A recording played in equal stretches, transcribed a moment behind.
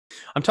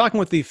I'm talking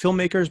with the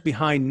filmmakers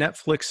behind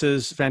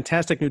Netflix's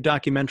fantastic new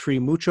documentary,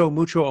 Mucho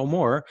Mucho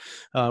Amor,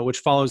 which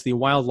follows the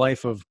wild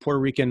life of Puerto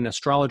Rican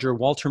astrologer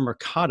Walter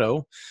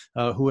Mercado,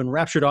 who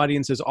enraptured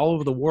audiences all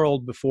over the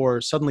world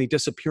before suddenly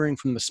disappearing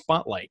from the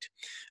spotlight.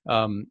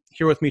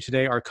 Here with me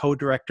today are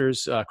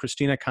co-directors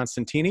Cristina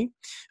Costantini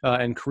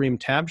and Kareem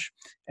Tabsch,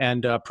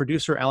 and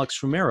producer Alex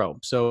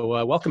Fumero.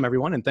 So welcome,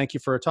 everyone, and thank you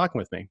for talking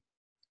with me.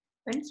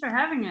 Thanks for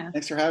having us.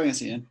 Thanks for having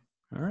us, Ian.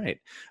 All right.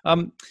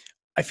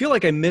 I feel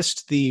like I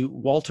missed the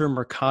Walter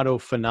Mercado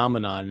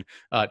phenomenon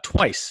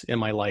twice in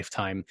my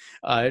lifetime,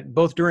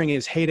 both during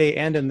his heyday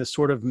and in the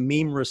sort of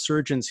meme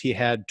resurgence he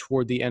had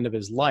toward the end of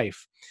his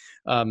life.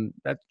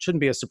 That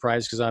shouldn't be a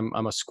surprise because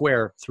I'm a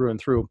square through and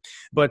through.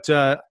 But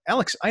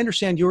Alex, I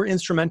understand you were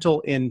instrumental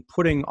in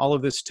putting all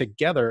of this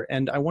together,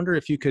 and I wonder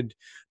if you could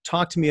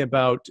talk to me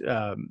about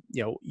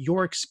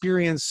your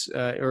experience,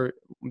 or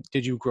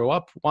did you grow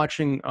up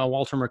watching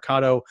Walter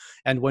Mercado?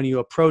 And when you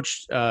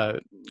approached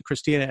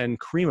Cristina and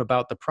Kareem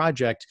about the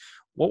project,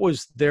 what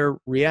was their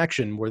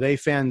reaction? Were they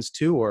fans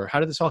too, or how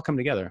did this all come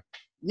together?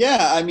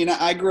 Yeah, I mean,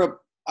 I grew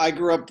up like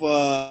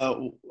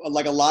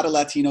a lot of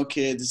Latino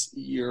kids.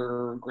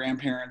 Your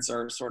grandparents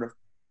are sort of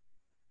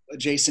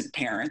adjacent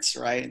parents,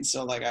 right? And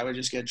so like I would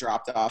just get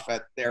dropped off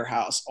at their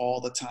house all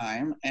the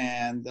time,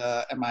 and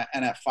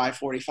at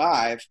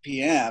 5:45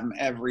 p.m.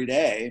 every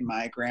day,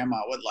 my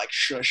grandma would like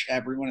shush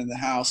everyone in the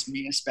house,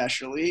 me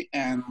especially,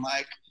 and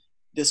like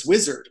this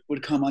wizard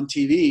would come on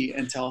TV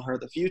and tell her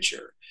the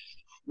future,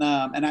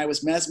 and I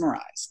was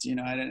mesmerized.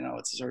 I didn't know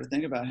what to sort of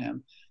think about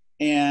him.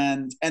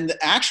 And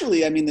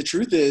actually, I mean, the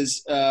truth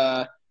is,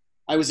 I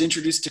was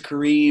introduced to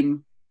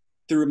Kareem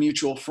through a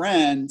mutual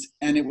friend,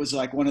 and it was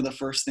like one of the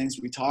first things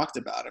we talked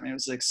about. I mean, it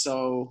was like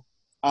so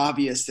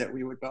obvious that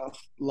we would both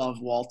love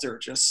Walter,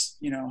 just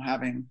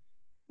having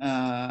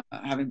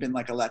been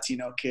like a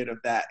Latino kid of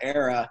that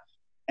era,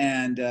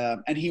 and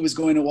he was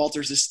going to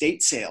Walter's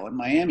estate sale in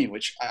Miami,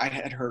 which I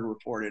had heard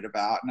reported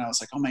about, and I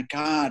was like, oh my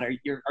God, are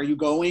you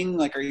going?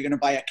 Like, are you going to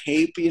buy a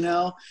cape?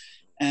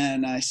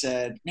 And I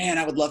said, man,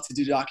 I would love to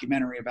do a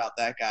documentary about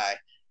that guy.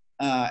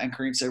 And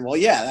Kareem said, well,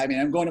 yeah, I mean,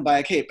 I'm going to buy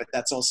a cape, but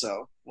that's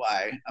also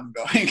why I'm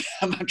going.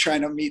 I'm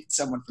trying to meet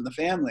someone from the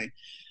family.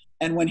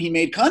 And when he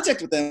made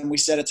contact with them, we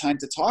set a time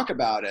to talk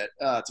about it,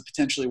 to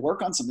potentially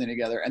work on something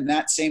together. And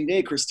that same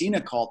day, Cristina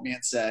called me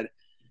and said,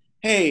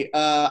 hey,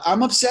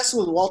 I'm obsessed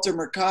with Walter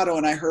Mercado,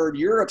 and I heard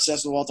you're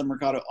obsessed with Walter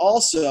Mercado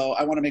also.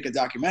 I want to make a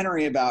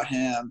documentary about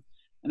him.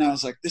 And I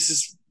was like, this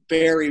is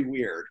very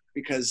weird,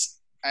 because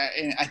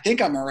I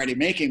think I'm already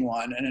making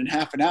one, and in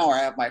half an hour I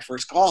have my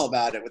first call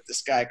about it with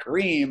this guy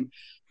Kareem.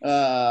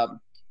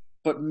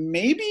 But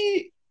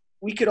maybe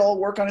we could all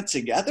work on it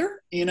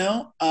together, and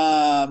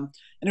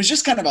it was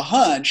just kind of a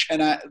hunch.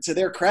 And to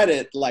their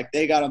credit, like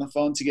they got on the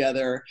phone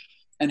together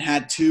and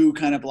had two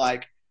kind of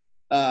like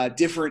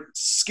different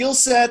skill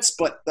sets,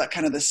 but that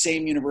kind of the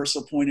same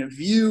universal point of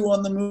view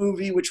on the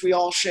movie, which we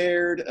all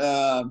shared.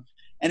 And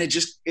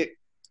it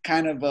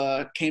kind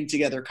of came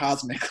together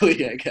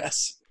cosmically, I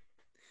guess.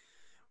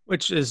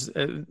 Which is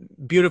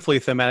beautifully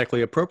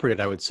thematically appropriate,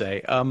 I would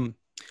say.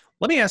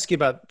 Let me ask you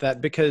about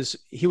that, because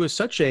he was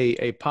such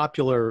a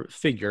popular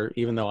figure,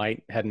 even though I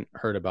hadn't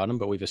heard about him,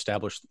 but we've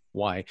established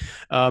why.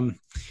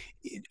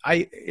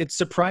 It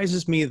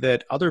surprises me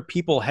that other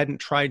people hadn't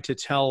tried to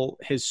tell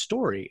his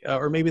story,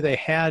 or maybe they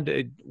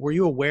had. Were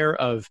you aware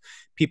of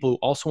people who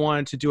also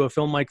wanted to do a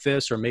film like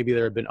this, or maybe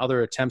there have been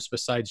other attempts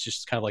besides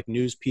just kind of like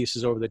news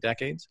pieces over the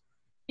decades?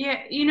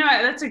 Yeah,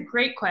 that's a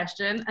great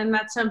question. And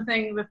that's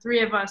something the three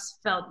of us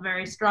felt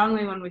very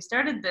strongly when we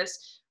started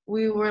this.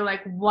 We were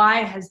like, why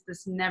has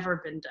this never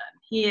been done?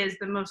 He is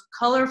the most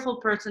colorful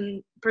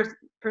personality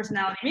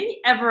maybe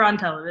ever on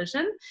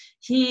television.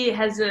 He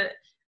has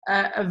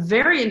a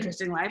very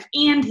interesting life,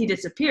 and he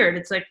disappeared.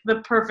 It's like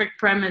the perfect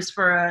premise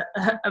for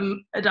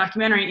a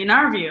documentary in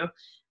our view.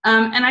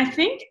 And I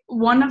think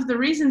one of the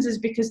reasons is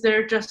because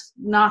there are just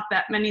not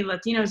that many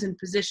Latinos in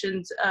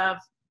positions of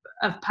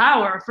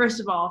power, first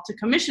of all, to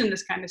commission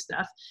this kind of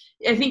stuff.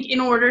 I think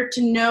in order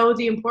to know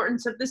the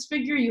importance of this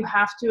figure, you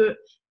have to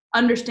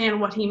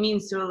understand what he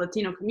means to a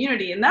Latino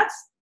community. And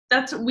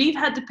that's we've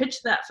had to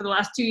pitch that for the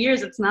last 2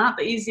 years. It's not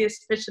the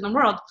easiest pitch in the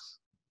world.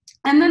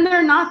 And then there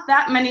are not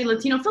that many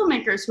Latino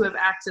filmmakers who have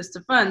access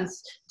to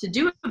funds to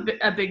do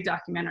a big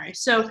documentary.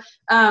 So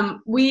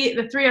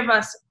the three of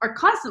us are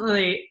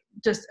constantly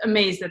just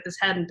amazed that this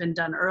hadn't been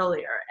done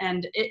earlier.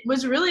 And it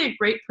was really a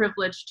great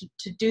privilege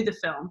to do the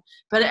film.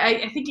 But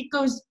I think it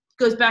goes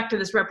back to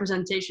this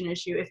representation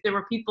issue. If there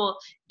were people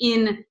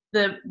in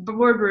the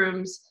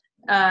boardrooms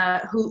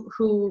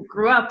who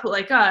grew up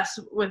like us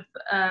with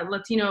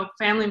Latino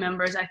family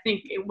members, I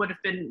think it would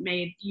have been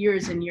made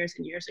years and years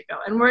and years ago.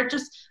 And we're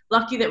just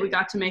lucky that we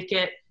got to make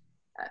it.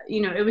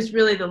 It was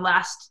really the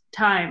last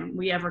time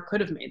we ever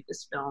could have made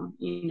this film.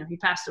 He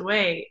passed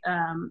away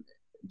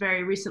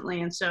very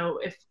recently, and so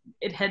if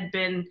it had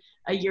been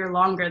a year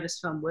longer, this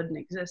film wouldn't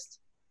exist.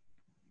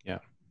 Yeah.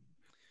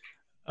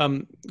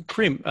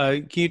 Kareem,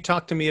 can you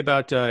talk to me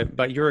about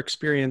your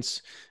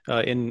experience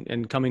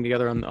in coming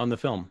together on the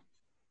film?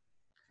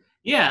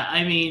 Yeah,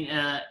 I mean,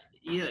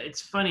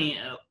 it's funny.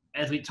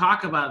 As we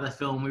talk about the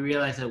film, we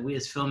realize that we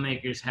as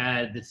filmmakers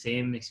had the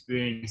same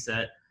experience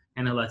that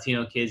kind of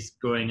Latino kids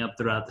growing up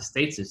throughout the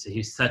States. So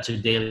he's such a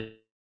daily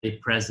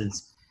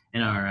presence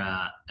in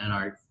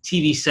our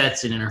TV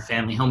sets and in our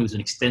family home. He was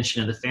an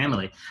extension of the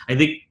family. I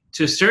think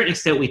to a certain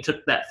extent we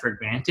took that for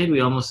granted.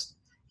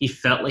 He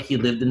felt like he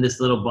lived in this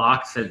little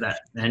box and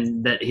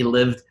that he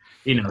lived,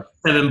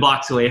 7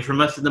 blocks away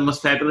from us in the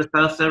most fabulous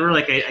house ever.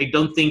 Like I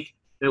don't think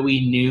that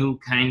we knew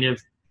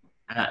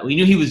we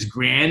knew he was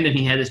grand and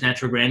he had this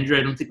natural grandeur.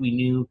 I don't think we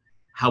knew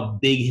how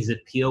big his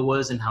appeal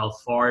was and how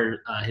far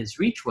his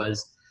reach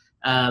was.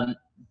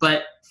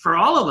 But for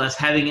all of us,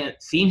 having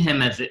seen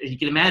him you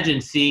can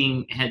imagine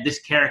had this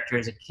character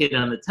as a kid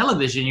on the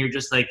television, you're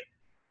just like,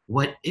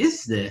 what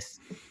is this?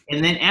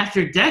 And then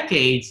after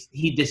decades,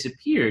 he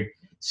disappeared.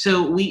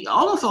 So we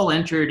almost all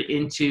entered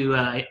into,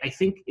 I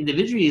think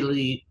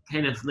individually,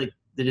 kind of like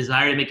the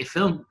desire to make a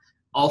film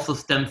also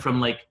stemmed from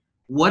like,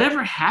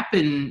 whatever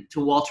happened to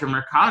Walter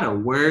Mercado?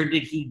 Where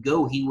did he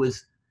go? He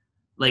was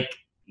like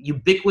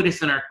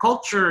ubiquitous in our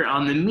culture,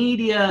 on the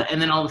media,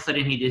 and then all of a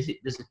sudden he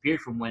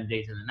disappeared from one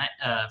day to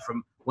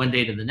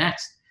the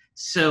next.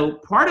 So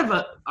part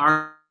of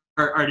our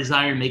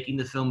desire in making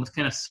the film was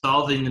kind of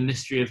solving the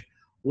mystery of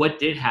what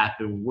did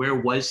happen. Where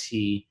was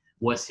he?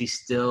 Was he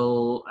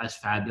still as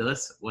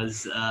fabulous?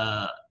 Was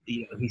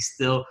he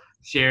still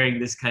sharing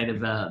this kind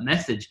of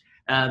message?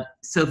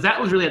 So that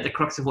was really at the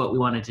crux of what we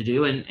wanted to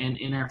do. And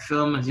in our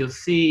film, as you'll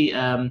see,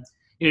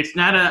 it's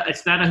not a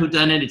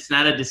whodunit. It's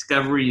not a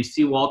discovery. You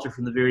see Walter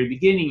from the very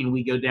beginning, and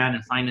we go down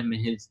and find him in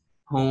his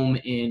home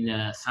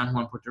in San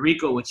Juan, Puerto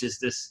Rico, which is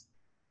this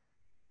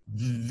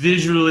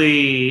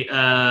visually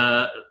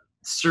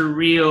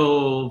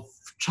surreal,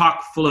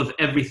 chock full of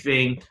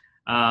everything.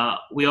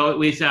 We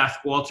always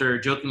ask Walter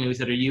jokingly, we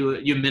said, are you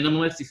a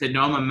minimalist? He said,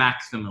 no, I'm a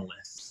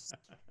maximalist.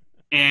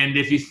 And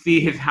if you see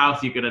his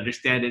house, you can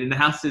understand it. And the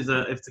house it's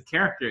a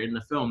character in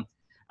the film.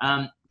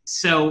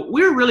 So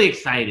we're really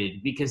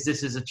excited because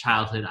this is a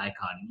childhood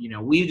icon.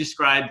 We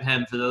describe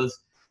him for those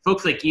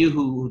folks like you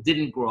who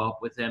didn't grow up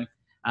with him.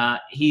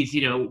 He's,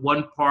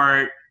 one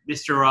part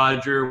Mr.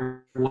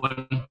 Roger,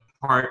 one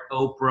part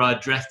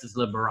Oprah dressed as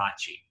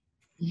Liberace.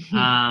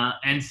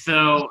 And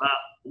so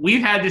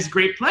we've had this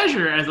great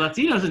pleasure as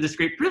Latinos and this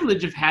great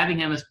privilege of having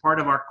him as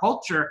part of our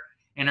culture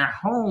and our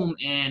home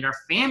and our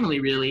family,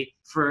 really,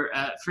 for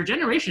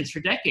generations, for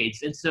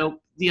decades. And so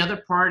the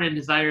other part and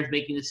desire of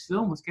making this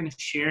film was kind of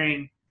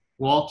sharing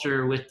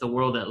Walter with the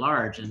world at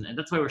large. And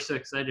that's why we're so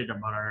excited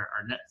about our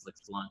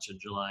Netflix launch on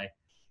July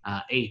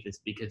 8th. It's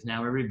because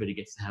now everybody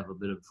gets to have a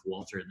bit of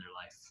Walter in their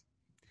life.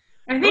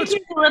 I think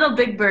he's a little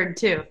big bird,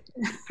 too.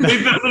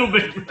 He's a little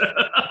big bird.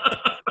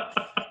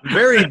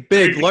 Very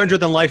big, larger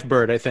than life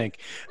bird, I think.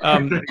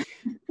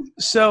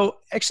 So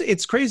actually,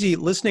 it's crazy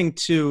listening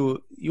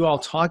to you all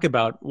talk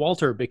about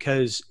Walter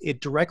because it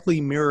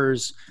directly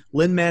mirrors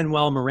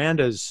Lin-Manuel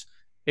Miranda's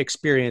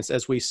experience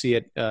as we see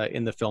it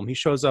in the film. He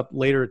shows up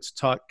later to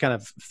talk, kind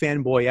of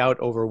fanboy out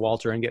over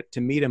Walter and get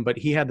to meet him, but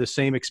he had the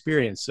same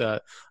experience.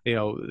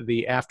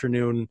 The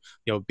afternoon,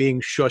 being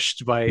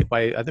shushed by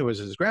I think it was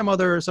his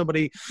grandmother or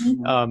somebody,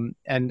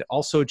 and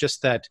also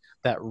just that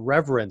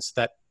reverence,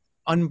 that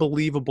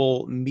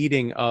unbelievable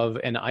meeting of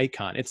an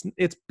icon.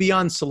 It's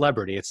beyond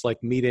celebrity. It's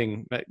like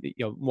meeting,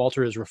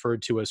 Walter is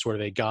referred to as sort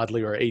of a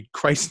godly or a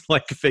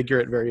Christ-like figure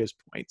at various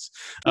points.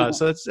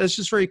 So that's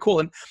just very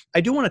cool. And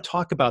I do want to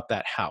talk about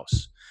that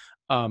house.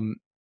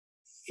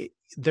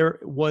 There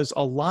was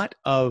a lot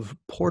of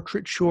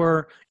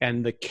portraiture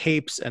and the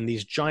capes and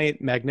these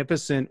giant,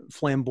 magnificent,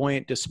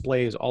 flamboyant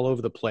displays all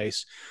over the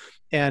place.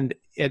 And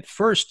at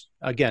first,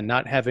 again,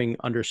 not having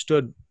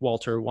understood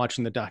Walter,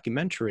 watching the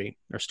documentary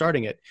or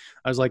starting it,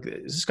 I was like,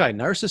 is this guy a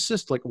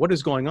narcissist? Like, what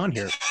is going on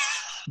here?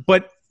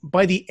 But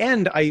by the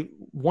end, I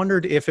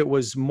wondered if it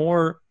was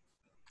more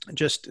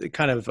just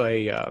kind of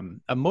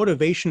a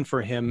motivation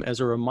for him as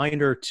a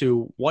reminder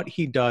to what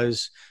he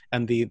does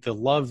and the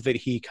love that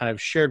he kind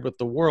of shared with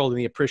the world and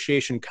the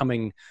appreciation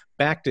coming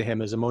back to him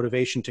as a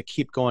motivation to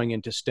keep going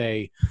and to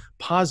stay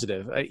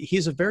positive.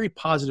 He's a very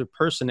positive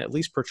person, at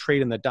least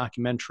portrayed in the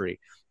documentary.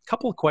 A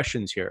couple of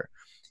questions here.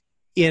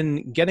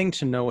 In getting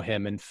to know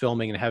him and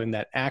filming and having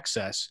that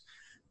access,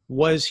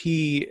 was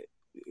he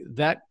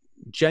that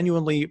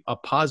genuinely a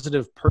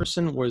positive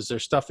person? Was there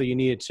stuff that you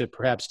needed to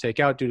perhaps take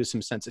out due to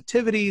some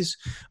sensitivities?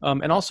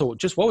 And also,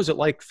 just what was it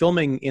like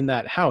filming in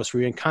that house?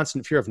 Were you in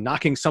constant fear of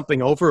knocking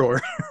something over,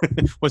 or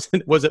was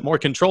it more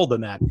controlled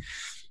than that?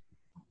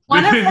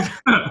 One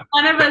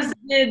of us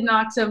did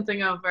knock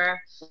something over.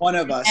 One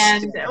of us.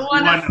 And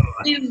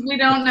we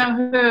don't know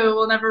who.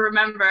 We'll never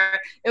remember.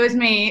 It was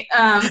me.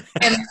 And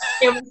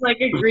it was like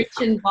a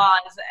Grecian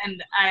vase,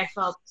 and I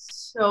felt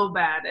so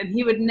bad. And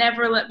he would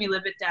never let me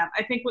live it down.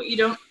 I think what you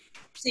don't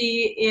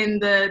see in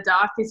the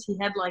doc is he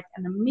had like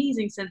an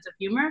amazing sense of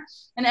humor.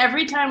 And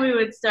every time we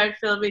would start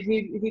filming,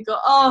 he'd go,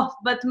 "Oh,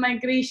 but my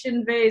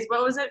Grecian vase,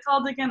 what was it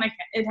called again?"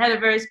 It had a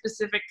very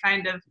specific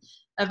kind of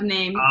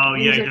name. Oh,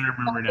 yeah, I can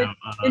remember now.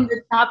 In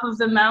the top of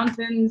the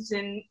mountains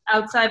and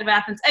outside of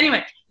Athens.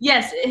 Anyway,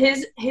 yes,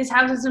 his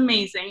house is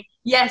amazing.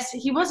 Yes,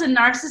 he was a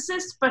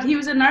narcissist, but he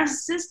was a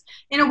narcissist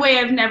in a way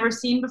I've never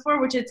seen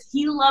before, which is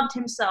he loved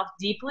himself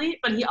deeply,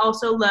 but he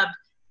also loved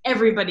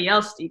everybody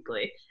else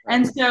deeply.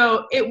 And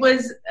so it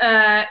was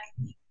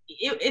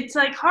it's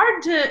like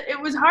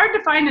it was hard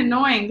to find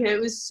annoying.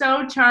 It was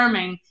so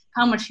charming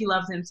how much he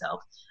loved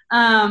himself.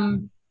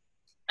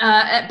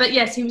 But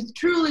yes, he was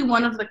truly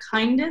one of the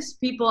kindest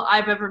people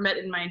I've ever met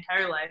in my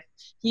entire life.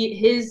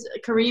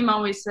 Kareem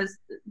always says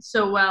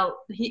so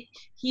well,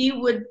 he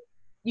would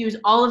use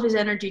all of his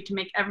energy to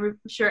make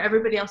sure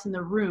everybody else in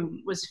the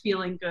room was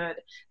feeling good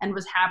and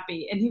was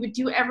happy. And he would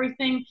do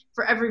everything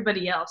for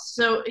everybody else.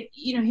 So,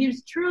 he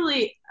was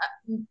truly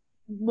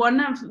one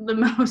of the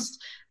most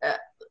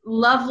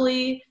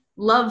lovely,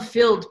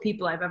 love-filled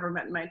people I've ever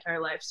met in my entire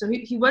life. So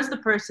he was the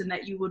person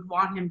that you would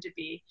want him to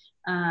be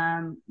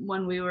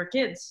when we were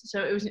kids.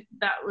 So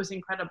that was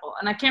incredible.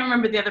 And I can't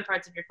remember the other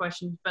parts of your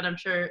question, but I'm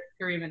sure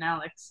Kareem and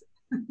Alex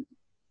can.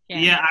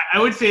 Yeah, I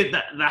would say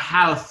that the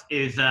house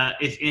is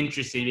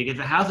interesting because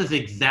the house is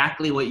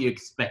exactly what you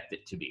expect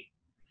it to be.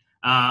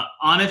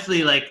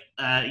 Honestly,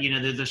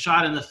 there's a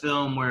shot in the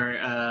film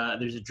where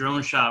there's a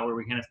drone shot where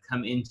we kind of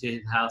come into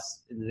his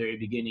house in the very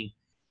beginning.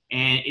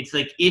 And it's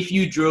like if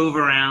you drove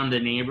around the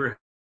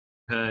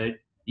neighborhood,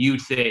 you'd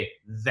say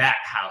that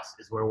house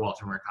is where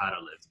Walter Mercado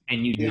lives,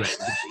 and you'd be right.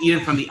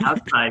 Even from the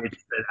outside, it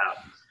stood out.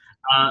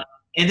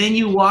 And then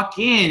you walk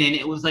in, and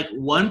it was like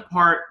one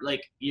part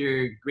like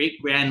your great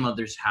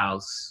grandmother's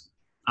house,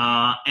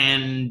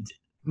 and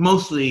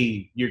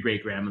mostly your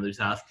great grandmother's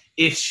house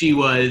if she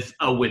was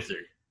a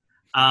wizard.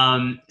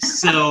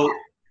 So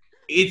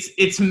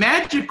it's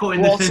magical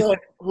in the sense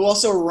who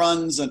also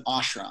runs an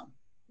ashram.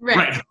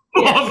 Right.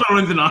 Who also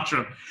runs an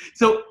ashram.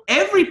 So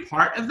every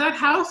part of that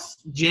house,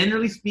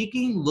 generally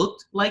speaking,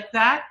 looked like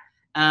that.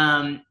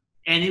 And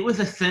it was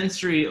a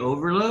sensory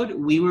overload.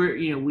 We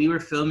were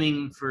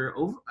filming for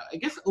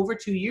over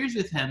 2 years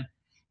with him.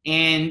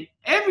 And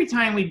every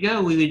time we'd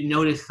go, we would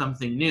notice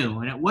something new.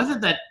 And it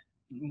wasn't that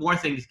more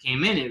things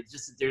came in. It was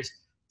just that there's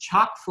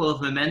chock full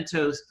of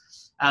mementos.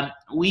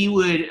 We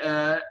would,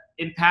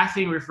 in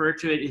passing, refer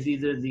to it as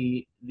either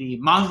the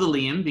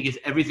mausoleum, because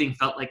everything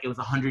felt like it was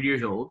 100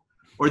 years old,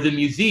 or the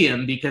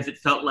museum because it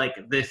felt like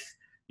this,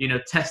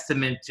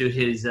 testament to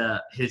his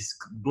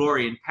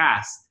glory and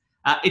past.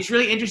 It's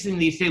really interesting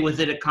that you say, was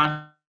it a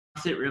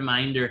constant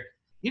reminder?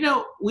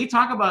 We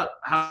talk about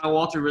how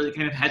Walter really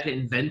kind of had to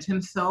invent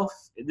himself,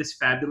 this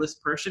fabulous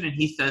person, and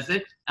he says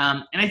it.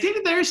 And I think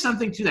that there is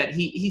something to that.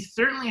 He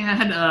certainly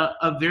had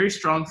a very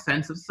strong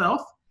sense of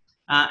self,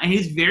 and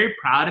he's very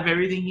proud of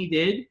everything he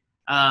did.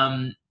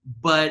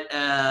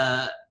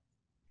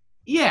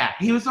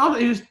 He was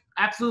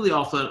absolutely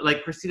also,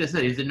 like Cristina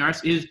said, he's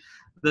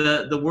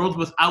the world's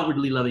most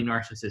outwardly loving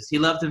narcissist. He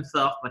loved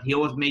himself, but he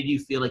always made you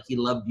feel like he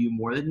loved you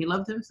more than he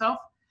loved himself.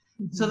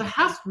 Mm-hmm. So the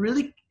house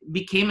really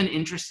became an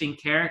interesting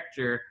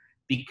character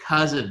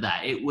because of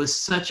that. It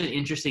was such an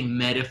interesting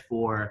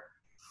metaphor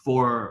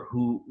for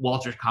who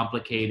Walter's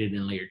complicated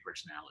and layered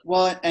personality.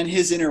 Well, and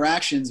his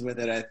interactions with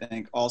it, I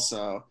think,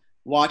 also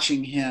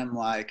watching him,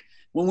 like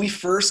when we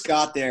first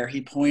got there,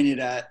 he pointed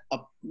at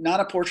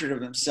not a portrait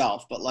of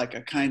himself, but like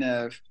a kind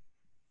of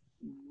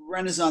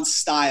Renaissance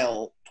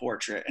style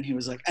portrait, and he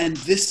was like, and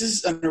this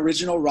is an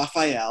original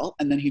Raphael,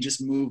 and then he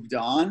just moved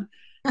on,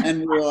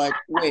 and we were like,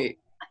 wait,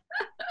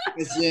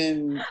 as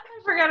in I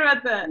forgot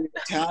about that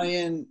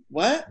Italian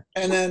what?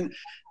 And then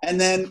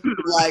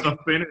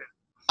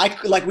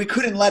like we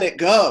couldn't let it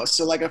go,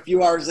 so like a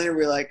few hours later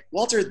we were like,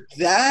 Walter,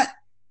 that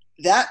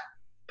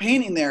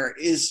painting there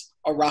is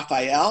a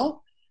Raphael?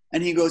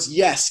 And he goes,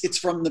 yes, it's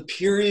from the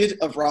period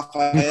of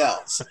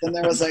Raphael's. And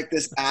there was like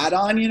this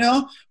add-on,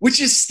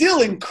 which is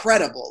still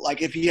incredible.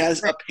 Like if he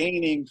has a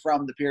painting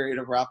from the period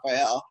of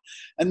Raphael.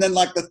 And then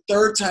like the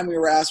third time we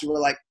were asked, we were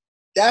like,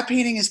 that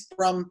painting is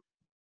from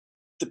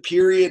the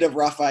period of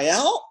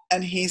Raphael?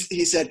 And he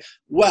said,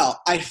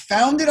 well, I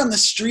found it on the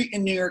street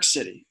in New York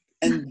City.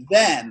 And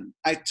then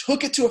I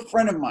took it to a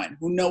friend of mine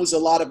who knows a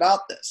lot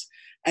about this.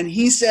 And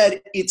he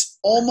said, it's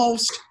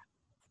almost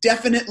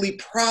definitely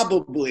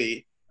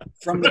probably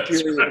from the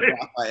period of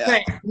Raphael.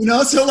 Right.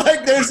 So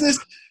like there's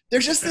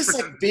just this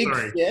like big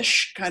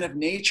fish kind of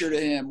nature to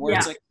him where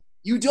it's like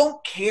you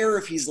don't care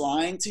if he's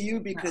lying to you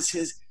because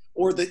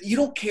you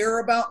don't care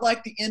about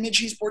like the image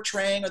he's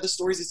portraying or the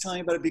stories he's telling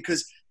about it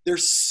because they're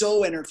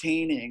so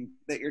entertaining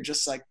that you're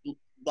just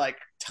like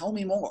tell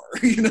me more,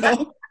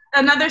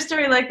 Another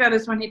story like that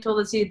is when he told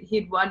us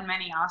he'd won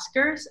many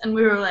Oscars, and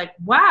we were like,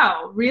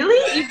 wow,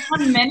 really? You've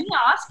won many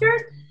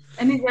Oscars?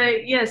 And he's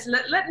like, yes,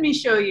 let me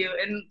show you.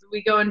 And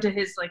we go into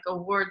his like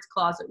awards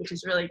closet, which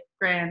is really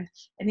grand.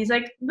 And he's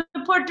like, the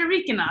Puerto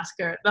Rican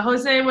Oscar, the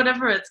Jose,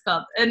 whatever it's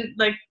called. And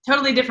like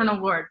totally different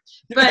award.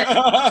 But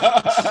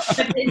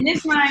in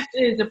his mind,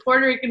 it is a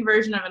Puerto Rican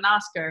version of an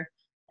Oscar.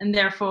 And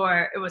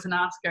therefore it was an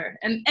Oscar.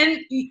 And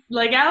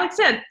like Alex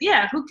said,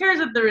 yeah, who cares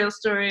what the real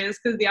story is?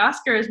 Because the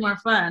Oscar is more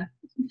fun.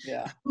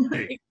 Yeah.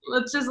 Like,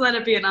 let's just let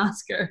it be an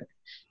Oscar.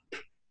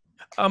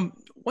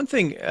 One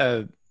thing,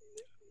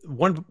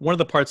 one of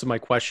the parts of my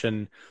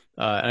question,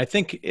 and I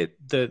think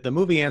the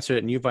movie answered it,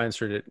 and you've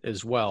answered it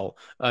as well.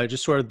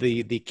 Just sort of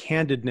the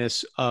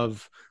candidness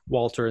of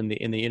Walter in the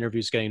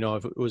interviews, getting to know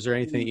if was there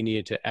anything that you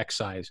needed to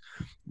excise.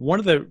 One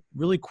of the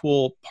really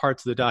cool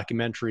parts of the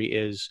documentary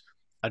is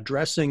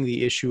addressing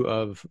the issue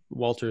of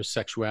Walter's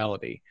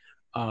sexuality.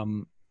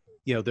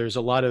 There's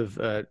a lot of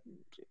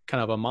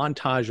kind of a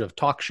montage of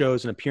talk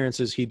shows and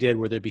appearances he did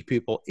where there'd be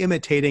people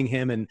imitating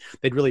him and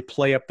they'd really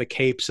play up the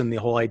capes and the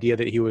whole idea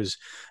that he was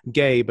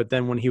gay. But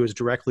then when he was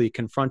directly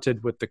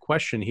confronted with the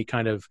question, he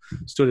kind of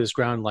stood his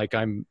ground like,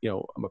 I'm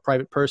a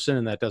private person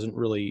and that doesn't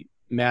really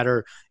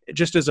matter.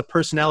 Just as a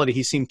personality,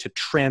 he seemed to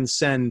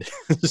transcend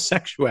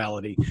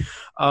sexuality.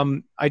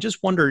 I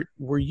just wonder,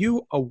 were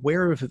you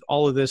aware of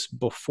all of this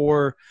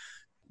before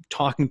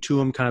talking to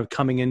him, kind of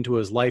coming into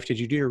his life? Did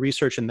you do your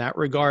research in that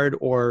regard,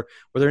 or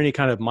were there any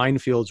kind of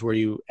minefields where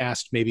you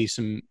asked maybe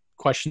some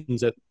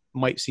questions that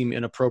might seem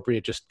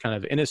inappropriate just kind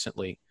of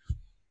innocently?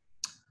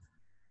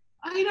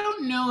 I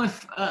don't know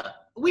if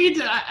we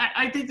did.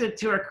 I think that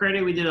to our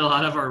credit, we did a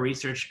lot of our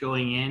research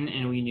going in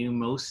and we knew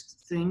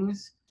most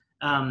things.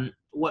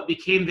 What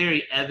became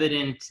very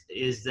evident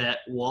is that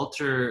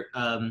Walter,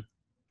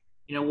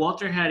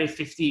 Walter had a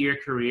 50-year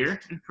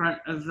career in front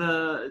of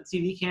the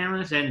TV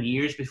cameras and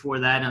years before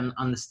that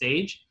on the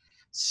stage.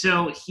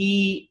 So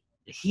he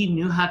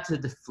knew how to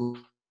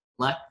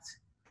deflect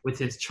with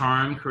his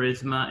charm,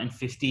 charisma, and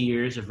 50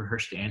 years of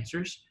rehearsed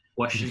answers,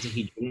 questions that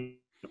he didn't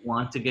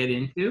want to get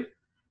into.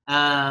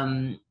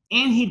 And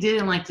he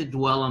didn't like to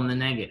dwell on the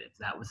negative.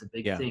 That was a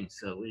big thing.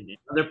 So in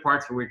other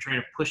parts where we were trying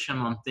to push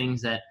him on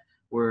things that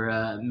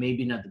were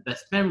maybe not the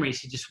best memories,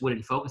 he just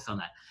wouldn't focus on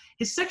that.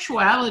 His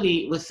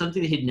sexuality was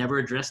something that he'd never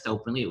addressed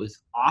openly. It was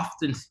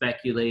often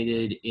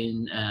speculated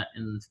in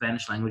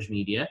Spanish language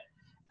media.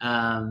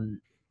 And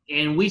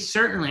we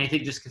certainly, I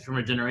think just from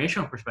a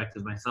generational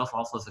perspective, myself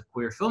also as a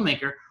queer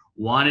filmmaker,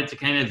 wanted to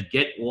kind of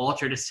get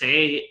Walter to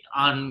say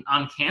on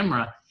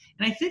camera.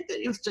 And I think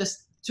that it was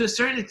just, to a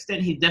certain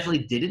extent, he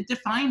definitely didn't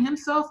define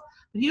himself,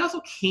 but he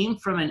also came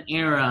from an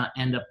era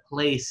and a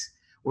place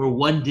where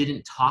one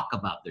didn't talk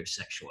about their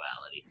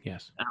sexuality.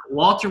 Yes.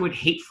 Walter would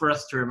hate for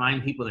us to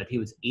remind people that he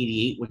was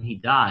 88 when he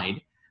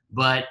died.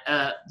 But,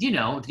 do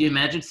you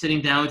imagine sitting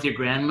down with your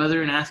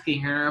grandmother and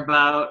asking her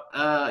about,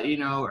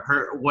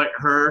 what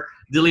her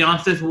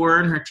dalliances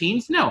were in her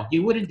teens? No,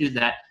 you wouldn't do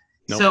that.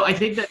 Nope. So I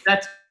think that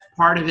that's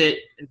part of it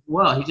as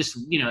well. He just,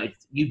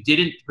 you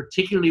didn't,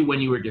 particularly when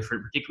you were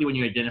different, particularly when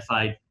you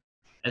identified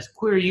as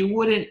queer, you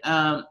wouldn't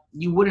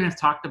have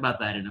talked about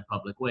that in a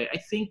public way. I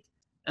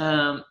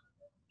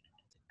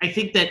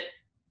think that,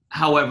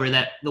 however,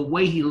 that the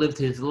way he lived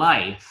his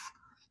life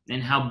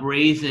and how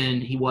brazen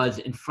he was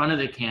in front of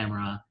the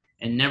camera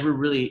and never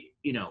really,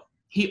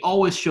 he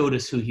always showed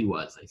us who he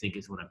was, I think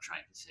is what I'm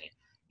trying to say.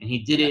 And he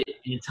did it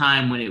in a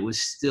time when it was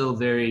still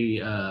very,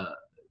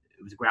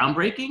 it was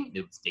groundbreaking.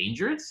 It was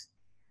dangerous.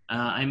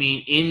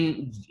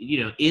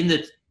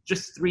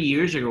 Just 3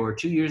 years ago or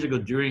 2 years ago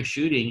during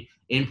shooting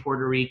in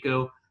Puerto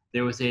Rico,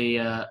 there was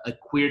a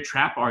queer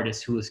trap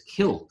artist who was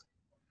killed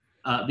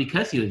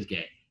because he was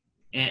gay.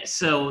 And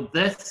so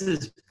this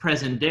is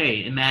present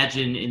day.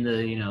 Imagine in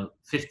the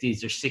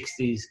 50s or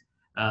 60s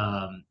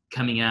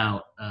coming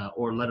out,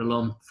 or let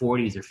alone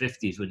 40s or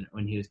 50s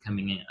when he was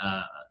coming in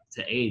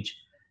to age.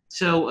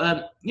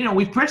 So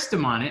we pressed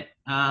him on it,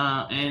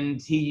 and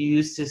he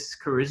used his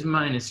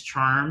charisma and his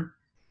charm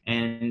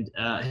and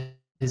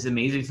his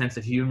amazing sense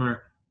of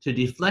humor to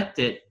deflect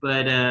it.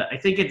 But I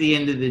think at the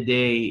end of the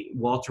day,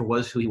 Walter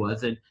was who he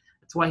was, and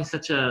that's why he's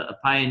such a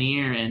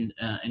pioneer and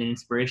an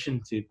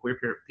inspiration to queer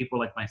people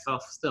like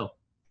myself still.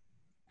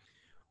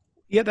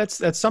 Yeah,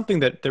 that's something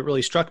that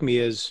really struck me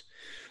is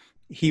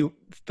he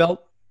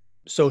felt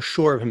so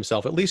sure of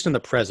himself, at least in the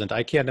present.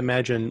 I can't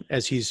imagine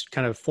as he's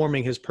kind of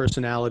forming his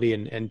personality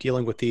and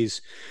dealing with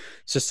these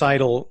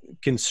societal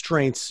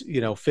constraints,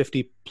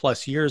 50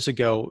 plus years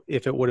ago,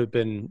 if it would have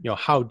been,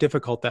 how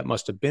difficult that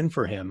must have been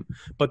for him.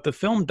 But the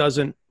film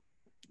doesn't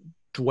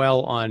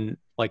dwell on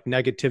like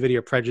negativity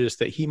or prejudice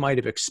that he might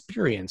have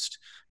experienced.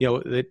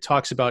 It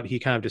talks about he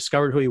kind of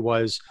discovered who he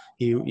was.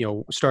 He,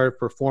 started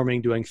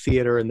performing, doing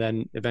theater, and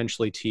then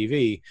eventually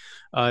TV.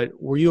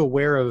 Were you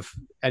aware of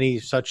any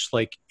such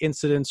like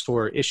incidents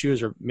or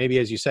issues, or maybe,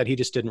 as you said, he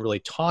just didn't really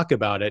talk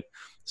about it,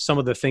 some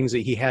of the things that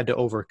he had to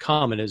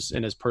overcome in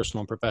his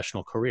personal and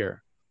professional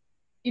career?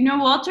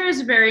 Walter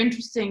is very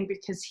interesting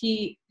because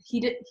he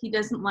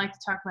doesn't like to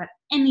talk about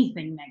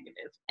anything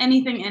negative,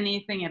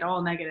 anything at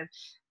all negative.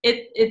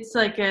 it's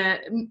like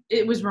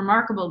it was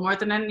remarkable, more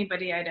than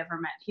anybody I'd ever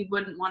met. He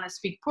wouldn't want to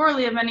speak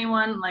poorly of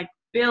anyone. Like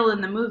Bill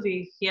in the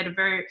movie, he had a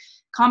very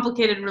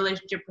complicated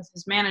relationship with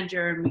his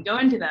manager, and we go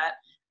into that.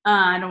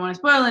 I don't want to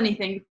spoil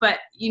anything, but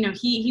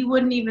he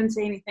wouldn't even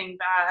say anything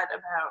bad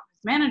about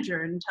his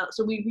manager until.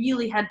 So we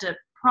really had to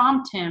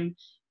prompt him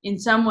in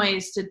some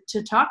ways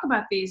to talk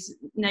about these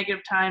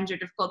negative times or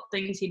difficult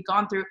things he'd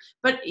gone through.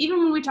 But even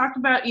when we talked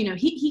about,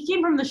 he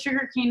came from the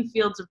sugarcane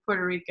fields of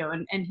Puerto Rico,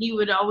 and he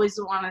would always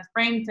want to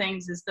frame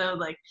things as though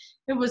like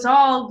it was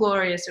all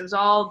glorious, it was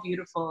all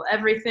beautiful,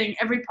 everything,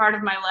 every part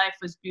of my life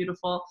was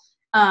beautiful.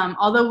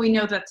 Although we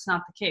know that's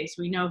not the case.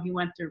 We know he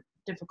went through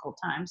difficult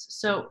times.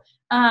 So,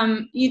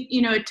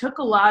 it took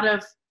a lot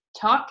of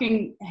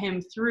talking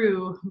him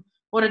through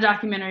what a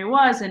documentary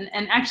was. And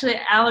actually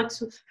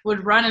Alex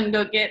would run and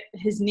go get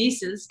his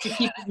nieces to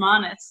keep him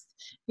honest.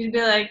 He'd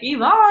be like,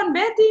 Yvonne,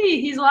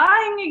 Betty, he's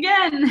lying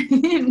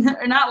again.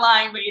 Or not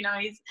lying, but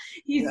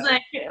he's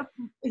like,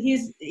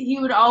 he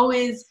would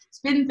always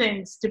spin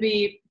things to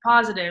be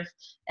positive.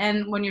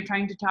 And when you're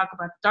trying to talk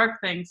about dark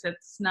things,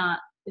 it's not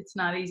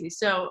easy.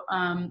 So,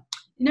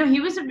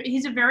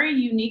 he's a very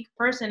unique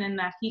person in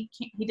that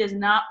he does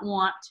not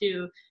want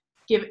to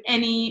give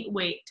any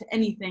weight to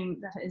anything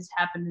that has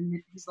happened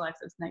in his life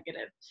that's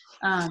negative.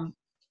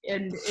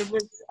 And it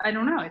was, I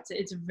don't know,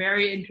 it's a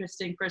very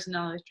interesting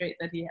personality trait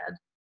that he had.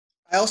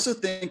 I also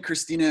think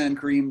Cristina and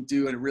Kareem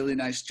do a really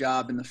nice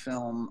job in the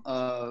film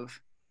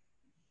of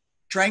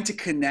trying to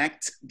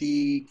connect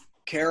the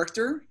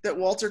character that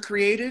Walter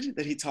created,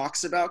 that he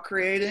talks about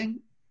creating,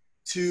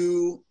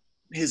 to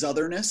his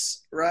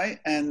otherness, right?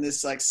 And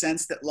this like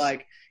sense that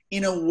like,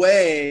 in a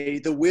way,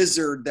 the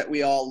wizard that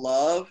we all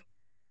love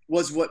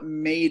was what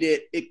made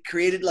it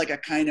created like a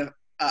kind of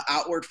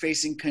outward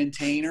facing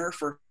container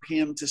for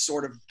him to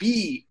sort of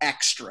be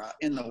extra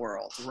in the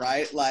world,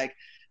 right? Like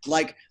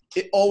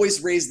it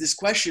always raised this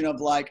question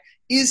of like,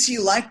 is he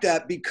like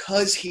that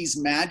because he's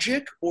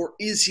magic, or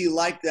is he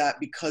like that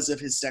because of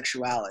his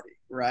sexuality,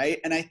 right?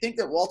 And I think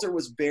that Walter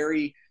was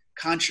very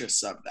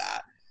conscious of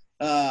that.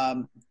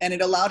 And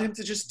it allowed him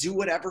to just do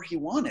whatever he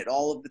wanted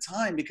all of the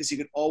time, because he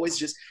could always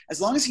just, as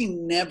long as he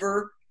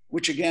never,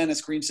 which again,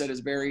 as Kareem said,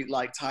 is very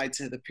like tied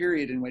to the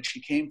period in which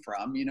he came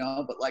from,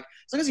 but like,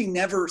 as long as he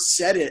never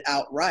said it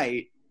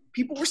outright,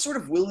 people were sort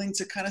of willing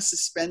to kind of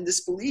suspend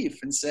disbelief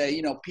and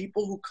say,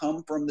 people who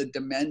come from the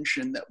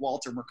dimension that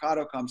Walter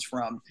Mercado comes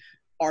from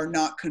are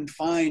not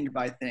confined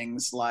by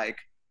things like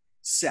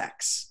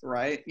sex,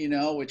 right?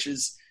 Which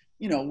is,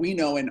 we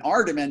know in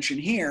our dimension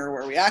here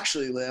where we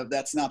actually live,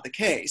 that's not the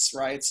case,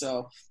 right?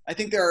 So I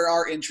think there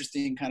are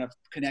interesting kind of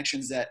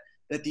connections that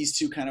these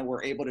two kind of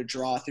were able to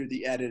draw through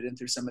the edit and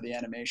through some of the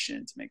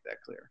animation to make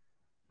that clear.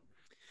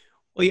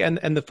 Well, yeah,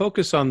 and the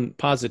focus on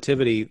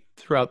positivity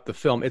throughout the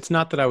film, it's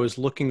not that I was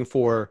looking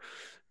for,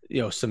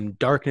 some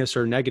darkness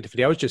or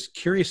negativity. I was just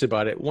curious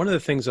about it. One of the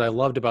things that I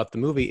loved about the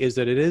movie is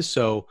that it is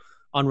so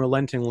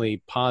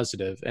unrelentingly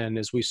positive. And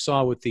as we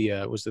saw with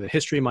the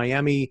History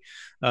Miami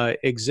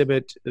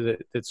exhibit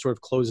that sort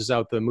of closes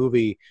out the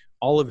movie,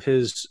 all of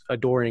his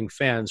adoring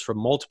fans from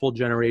multiple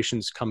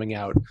generations coming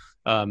out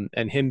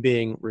and him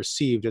being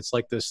received, it's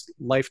like this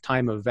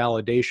lifetime of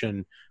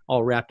validation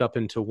all wrapped up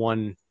into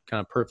one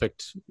kind of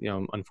perfect,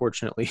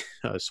 unfortunately,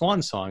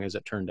 swan song, as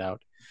it turned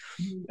out.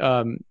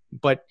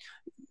 But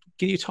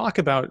can you talk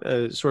about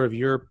sort of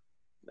your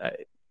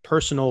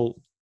personal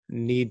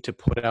need to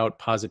put out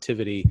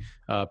positivity,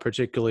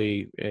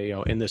 particularly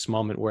in this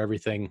moment where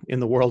everything in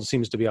the world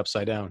seems to be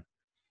upside down?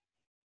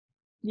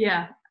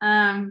 Yeah.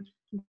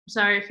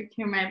 Sorry if you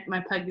hear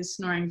my pug is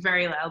snoring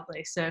very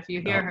loudly. So if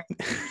you hear her,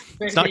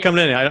 it's not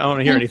coming in. I don't want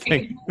to hear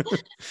anything.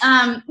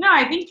 No,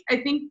 I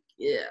think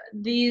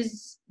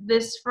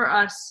this for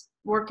us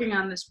working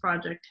on this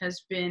project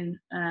has been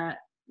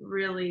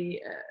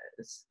really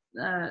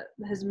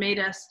has made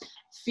us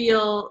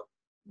feel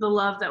the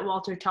love that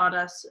Walter taught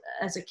us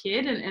as a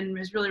kid, and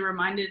has really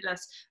reminded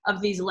us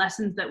of these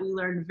lessons that we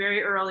learned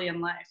very early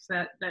in life,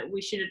 that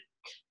we should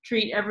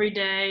treat every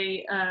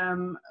day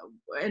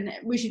and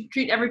we should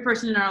treat every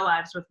person in our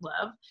lives with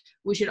love.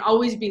 We should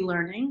always be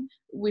learning.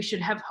 We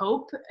should have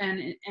hope,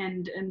 and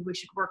we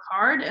should work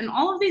hard, and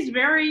all of these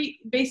very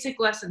basic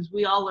lessons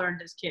we all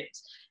learned as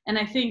kids. And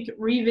I think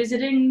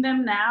revisiting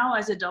them now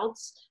as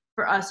adults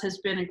for us has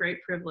been a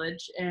great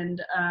privilege.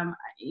 And I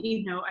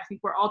think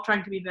we're all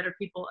trying to be better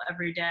people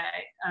every day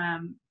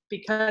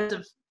because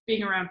of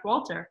being around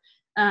Walter.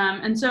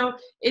 And so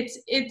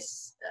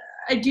it's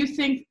I do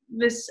think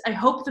I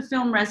hope the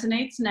film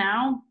resonates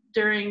now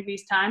during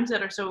these times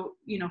that are so,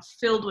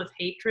 filled with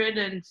hatred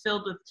and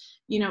filled with,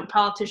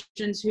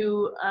 politicians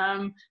who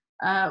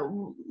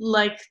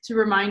like to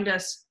remind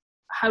us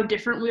how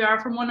different we are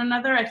from one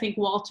another. I think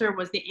Walter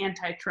was the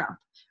anti-Trump.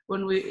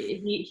 When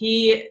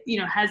he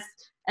has,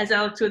 as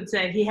Alex would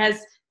say, he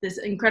has this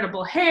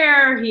incredible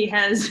hair. He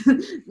has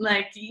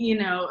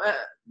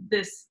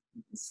this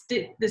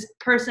this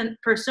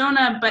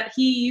persona, but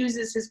he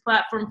uses his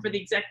platform for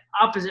the exact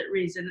opposite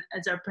reason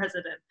as our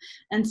president.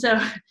 And so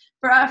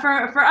for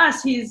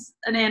us, he's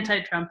an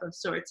anti-Trump of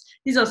sorts.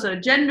 He's also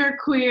gender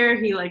queer.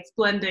 He likes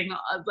blending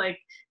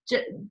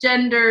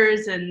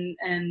genders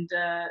and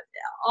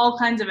all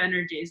kinds of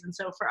energies. And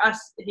so for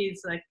us,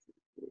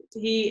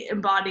 he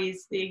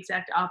embodies the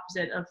exact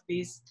opposite of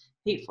these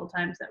hateful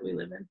times that we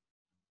live in.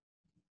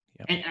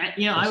 And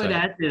I would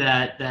add to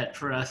that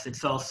for us,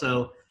 it's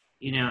also,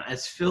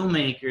 as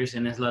filmmakers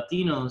and as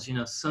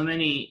Latinos, so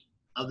many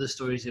of the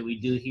stories that we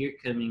do hear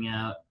coming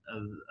out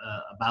of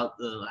about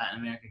the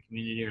Latin American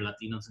community or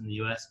Latinos in the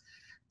U.S.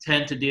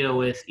 tend to deal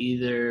with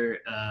either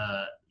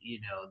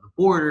the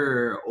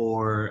border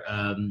or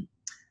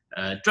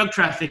drug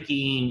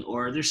trafficking,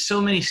 or there's so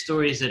many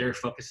stories that are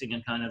focusing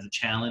on kind of the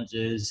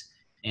challenges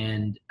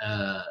and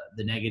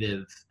the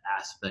negative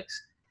aspects.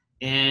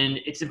 And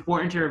it's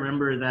important to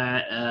remember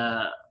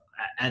that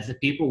as a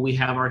people, we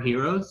have our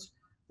heroes,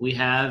 we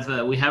have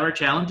our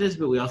challenges,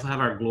 but we also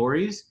have our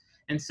glories.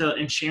 And so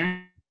in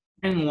sharing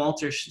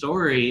Walter's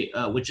story,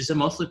 which is a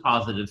mostly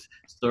positive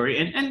story,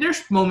 and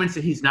there's moments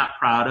that he's not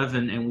proud of,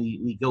 and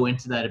we go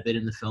into that a bit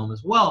in the film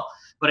as well.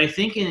 But I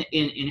think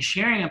in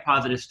sharing a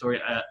positive story,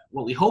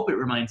 what we hope it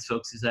reminds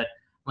folks is that,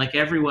 like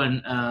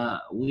everyone,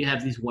 we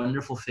have these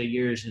wonderful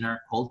figures in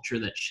our culture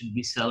that should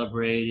be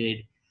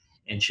celebrated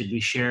and should be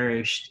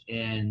cherished,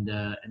 and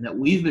that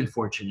we've been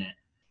fortunate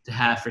to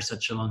have for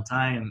such a long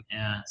time.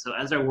 So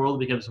as our world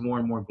becomes more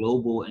and more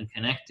global and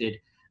connected,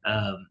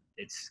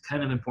 it's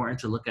kind of important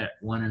to look at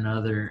one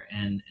another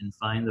and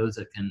find those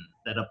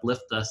that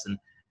uplift us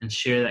and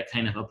share that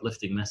kind of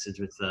uplifting message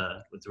with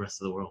the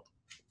rest of the world.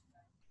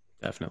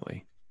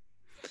 Definitely.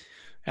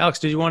 Alex,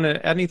 did you want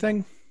to add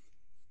anything?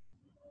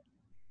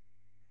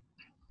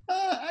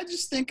 I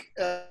just think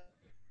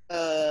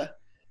I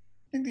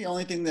think the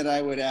only thing that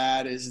I would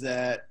add is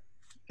that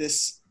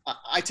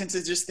I tend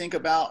to just think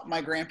about my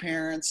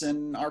grandparents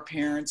and our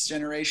parents'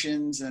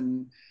 generations,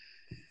 and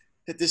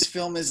that this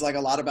film is like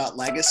a lot about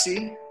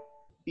legacy.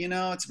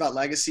 It's about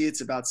legacy. It's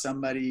about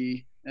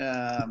somebody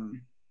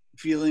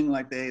feeling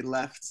like they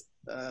left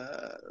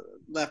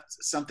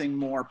something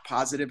more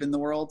positive in the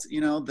world,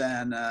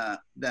 than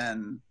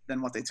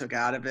what they took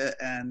out of it.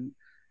 And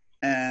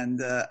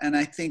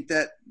I think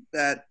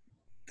that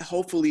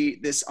hopefully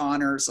this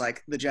honors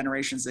like the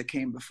generations that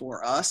came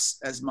before us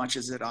as much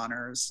as it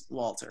honors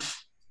Walter.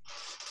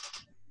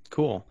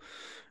 Cool.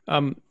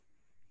 2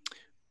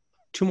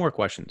 more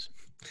questions.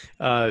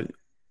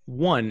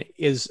 One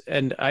is,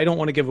 and I don't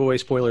want to give away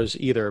spoilers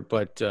either,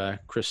 but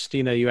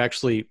Cristina, you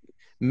actually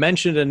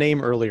mentioned a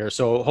name earlier,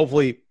 so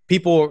hopefully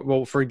people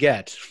will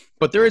forget.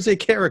 But there is a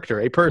character,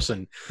 a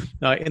person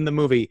in the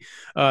movie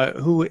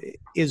who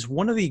is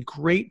one of the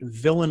great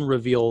villain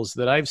reveals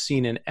that I've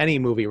seen in any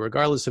movie,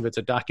 regardless if it's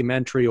a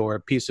documentary or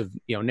a piece of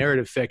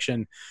narrative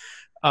fiction.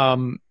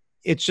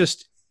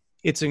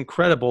 It's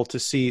incredible to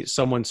see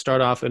someone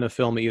start off in a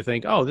film that you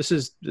think, oh, this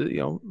is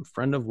a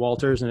friend of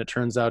Walter's, and it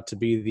turns out to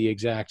be the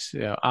exact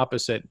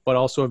opposite, but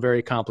also a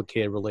very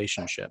complicated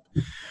relationship.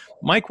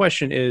 My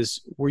question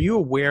is, were you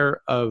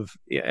aware of,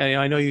 and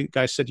I know you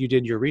guys said you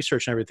did your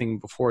research and everything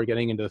before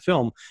getting into the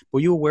film, were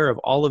you aware of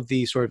all of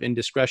the sort of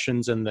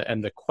indiscretions and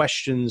the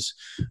questions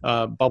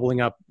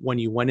bubbling up when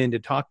you went in to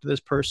talk to this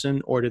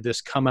person, or did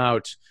this come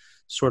out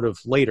sort of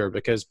later?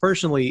 Because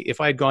personally,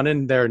 if I'd gone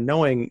in there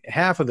knowing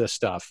half of this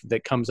stuff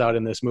that comes out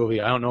in this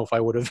movie, I don't know if I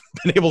would have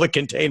been able to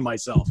contain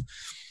myself.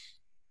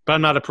 But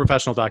I'm not a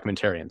professional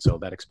documentarian, so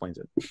that explains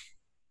it.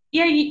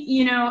 Yeah,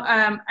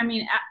 I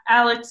mean,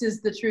 Alex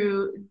is the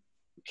true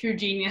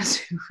genius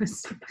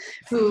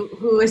who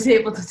was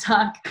able to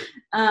talk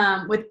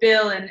with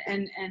Bill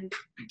and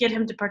get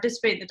him to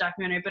participate in the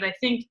documentary. But I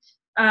think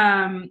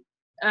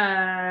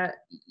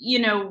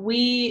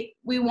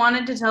we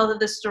wanted to tell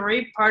this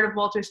story. Part of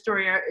Walter's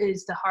story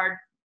is the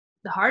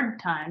hard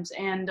times,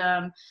 and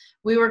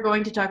we were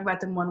going to talk about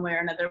them one way or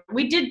another.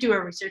 We did do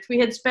our research. We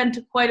had spent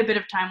quite a bit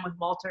of time with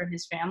Walter and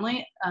his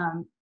family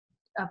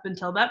up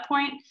until that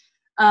point,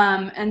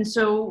 and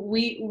so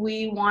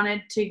we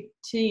wanted to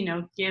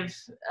give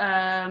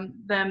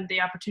them the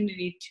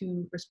opportunity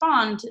to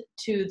respond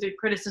to the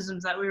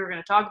criticisms that we were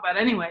going to talk about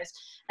anyways.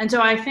 And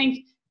so I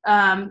think,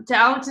 to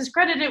Alex's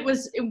credit,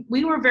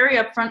 we were very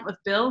upfront with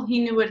Bill. He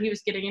knew what he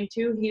was getting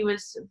into. He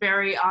was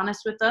very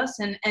honest with us.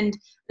 And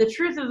the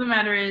truth of the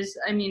matter is,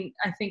 I mean,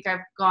 I think I've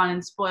gone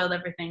and spoiled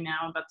everything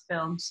now about the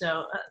film.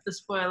 So the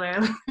spoiler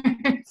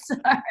alerts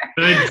are...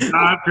 Good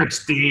job,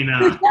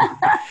 Cristina.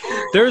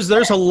 There's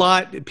a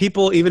lot.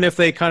 People, even if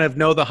they kind of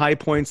know the high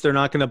points, they're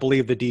not going to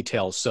believe the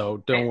details.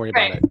 So don't worry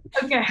about it.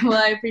 Okay.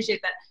 Well, I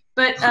appreciate that.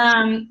 But,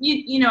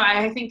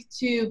 I think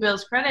to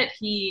Bill's credit,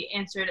 he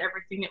answered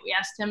everything that we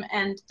asked him.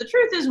 And the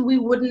truth is, we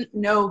wouldn't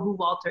know who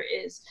Walter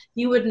is.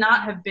 He would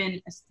not have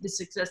been the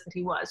success that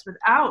he was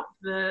without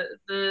the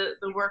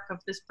work of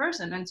this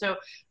person. And so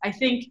I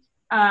think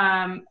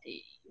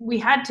we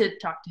had to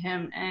talk to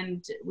him,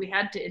 and we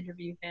had to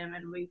interview him,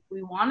 and we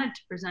wanted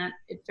to present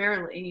it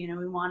fairly.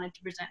 We wanted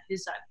to present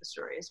his side of the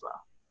story as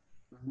well.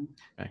 Mm-hmm.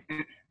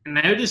 Okay. And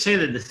I would just say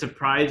that the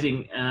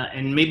surprising,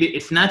 and maybe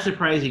it's not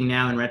surprising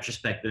now in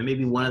retrospect, but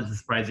maybe one of the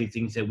surprising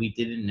things that we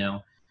didn't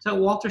know, so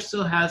Walter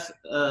still has,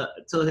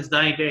 till his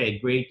dying day, a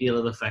great deal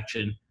of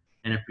affection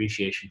and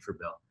appreciation for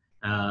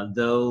Bill.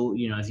 Though,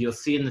 you know, as you'll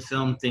see in the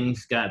film,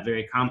 things got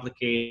very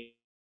complicated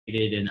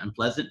and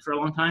unpleasant for a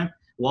long time.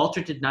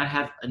 Walter did not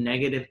have a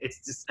negative,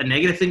 it's just a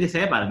negative thing to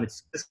say about him.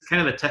 It's just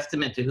kind of a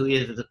testament to who he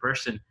is as a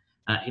person.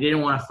 He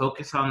didn't want to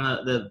focus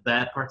on the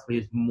bad parts, but he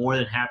was more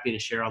than happy to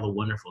share all the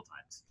wonderful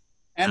times.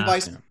 And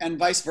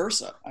vice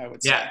versa, I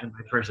would say. Yeah, and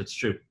vice versa, it's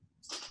true.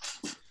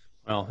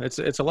 Well, it's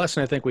a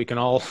lesson I think we can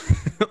all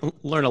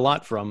learn a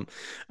lot from.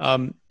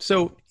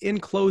 So in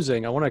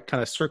closing, I want to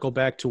kind of circle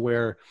back to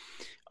where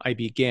I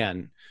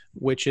began,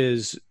 which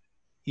is,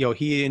 you know,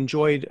 he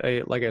enjoyed,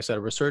 like I said,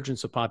 a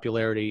resurgence of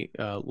popularity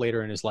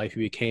later in his life. He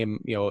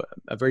became, you know,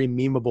 a very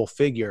memeable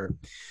figure.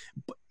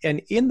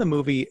 And in the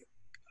movie,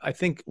 I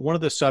think one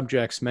of the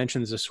subjects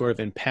mentions this sort of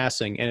in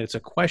passing, and it's a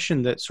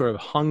question that sort of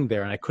hung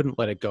there, and I couldn't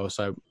let it go,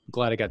 so I'm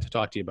glad I got to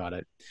talk to you about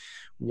it.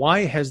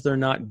 Why has there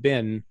not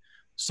been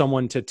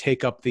someone to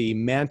take up the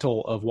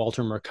mantle of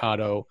Walter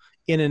Mercado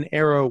in an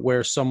era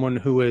where someone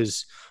who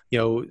is, you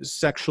know,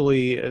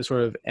 sexually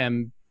sort of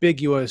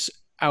ambiguous,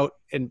 out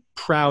and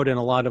proud in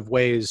a lot of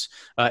ways,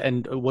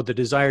 and with the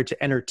desire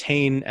to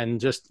entertain and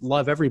just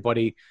love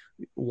everybody,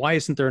 why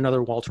isn't there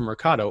another Walter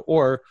Mercado?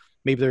 Or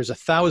maybe there's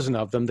 1,000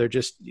 of them. They're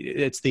just,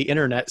 it's the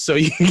internet, so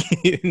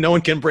no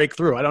one can break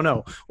through. I don't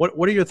know.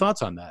 What are your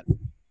thoughts on that?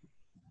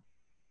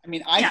 I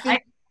mean, I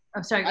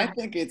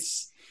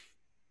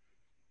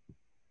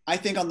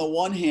think on the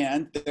one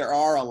hand, there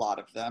are a lot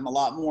of them, a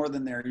lot more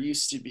than there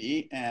used to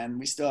be. And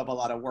we still have a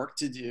lot of work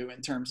to do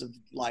in terms of,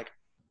 like,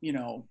 you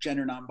know,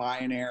 gender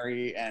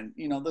non-binary and,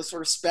 you know, the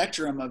sort of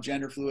spectrum of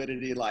gender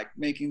fluidity, like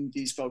making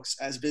these folks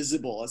as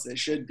visible as they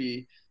should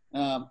be.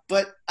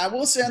 But I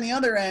will say on the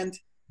other end,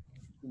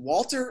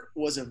 Walter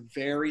was a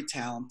very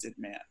talented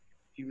man.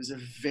 He was a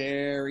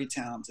very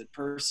talented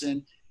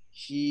person.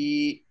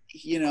 He,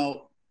 you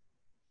know,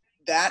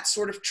 that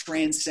sort of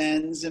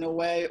transcends in a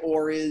way,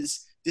 or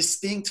is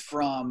distinct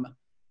from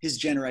his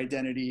gender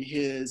identity,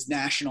 his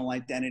national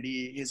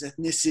identity, his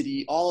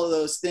ethnicity, all of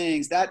those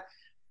things. That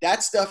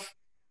stuff,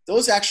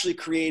 those actually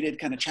created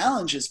kind of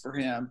challenges for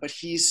him, but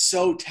he's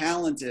so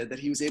talented that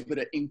he was able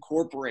to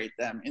incorporate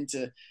them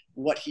into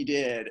what he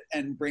did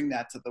and bring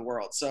that to the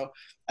world. So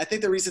I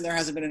think the reason there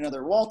hasn't been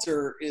another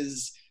Walter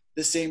is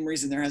the same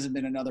reason there hasn't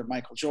been another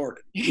Michael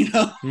Jordan, you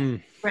know?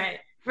 Right.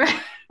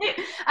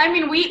 I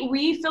mean,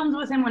 we filmed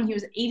with him when he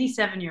was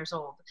 87 years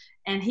old,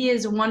 and he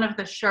is one of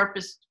the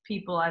sharpest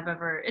people I've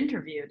ever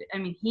interviewed. I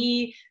mean,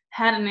 he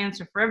had an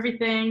answer for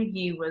everything.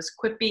 He was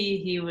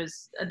quippy. He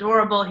was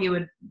adorable. He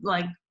would,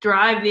 like,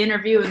 drive the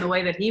interview in the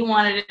way that he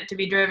wanted it to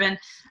be driven.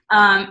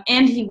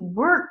 And he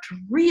worked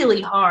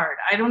really hard.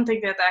 I don't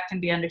think that can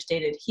be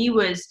understated. He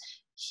would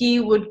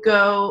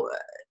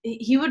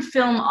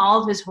film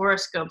all of his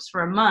horoscopes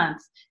for a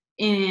month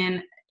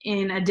in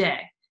a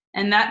day.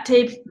 And that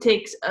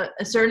takes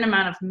a certain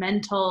amount of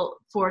mental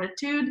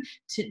fortitude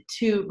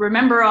to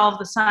remember all of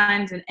the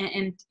signs.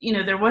 And you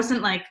know, there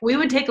wasn't, like, we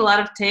would take a lot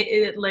of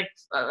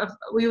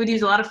we would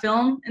use a lot of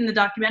film in the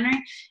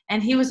documentary.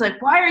 And he was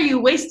like, why are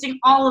you wasting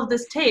all of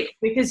this tape?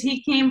 Because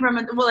he came from,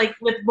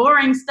 with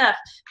boring stuff,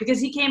 because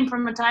he came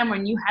from a time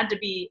when you had to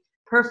be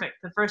perfect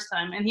the first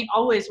time. And he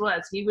always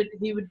was. He would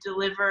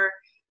deliver,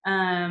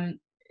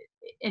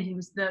 and he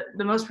was the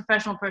most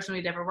professional person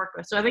we'd ever worked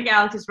with. So I think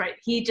Alex is right.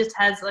 He just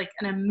has, like,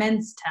 an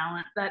immense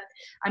talent that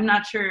I'm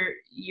not sure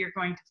you're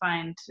going to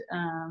find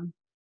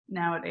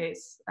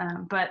nowadays.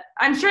 But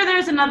I'm sure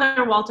there's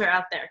another Walter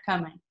out there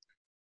coming.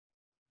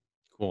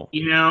 Cool.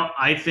 You know,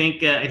 I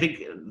think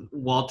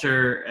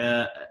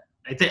Walter,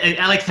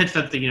 Alex said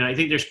something, you know, I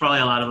think there's probably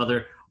a lot of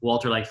other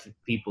Walter-like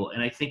people.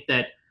 And I think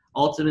that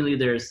ultimately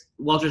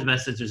Walter's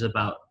message is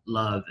about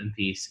love and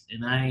peace.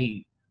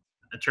 And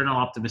eternal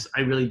optimist, I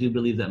really do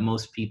believe that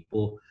most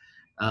people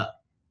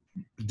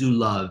do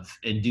love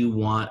and do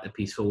want a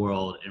peaceful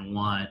world and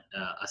want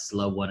us to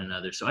love one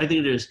another. So I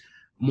think there's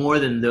more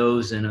than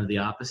those and of the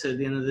opposite at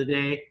the end of the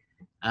day.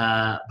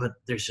 But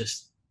there's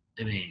just,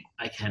 I mean,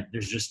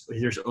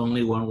 there's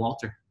only one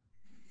Walter.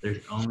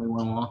 There's only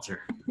one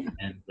Walter.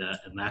 And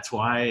that's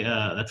why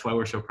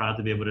we're so proud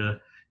to be able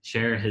to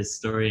share his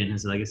story and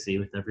his legacy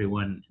with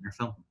everyone in our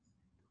film.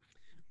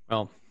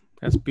 Well,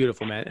 that's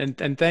beautiful, man.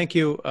 And thank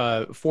you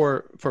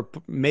for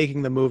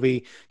making the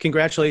movie.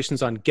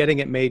 Congratulations on getting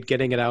it made,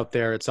 getting it out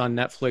there. It's on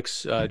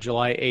Netflix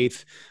July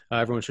 8th.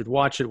 Everyone should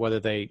watch it, whether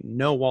they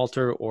know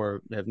Walter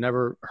or have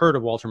never heard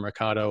of Walter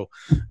Mercado.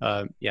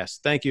 Yes,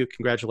 thank you.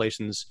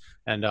 Congratulations.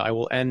 And I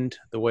will end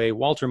the way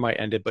Walter might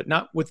end it, but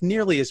not with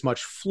nearly as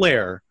much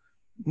flair.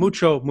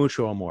 Mucho,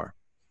 mucho amor.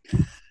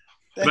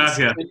 Thanks.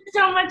 Thank you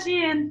so much,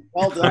 Ian.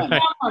 Well done.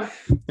 Right.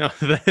 No,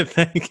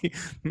 thank you.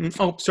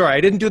 Oh, sorry,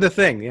 I didn't do the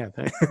thing. Yeah.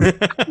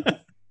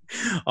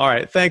 All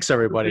right. Thanks,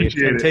 everybody.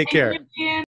 And take care. Thank you, Ian.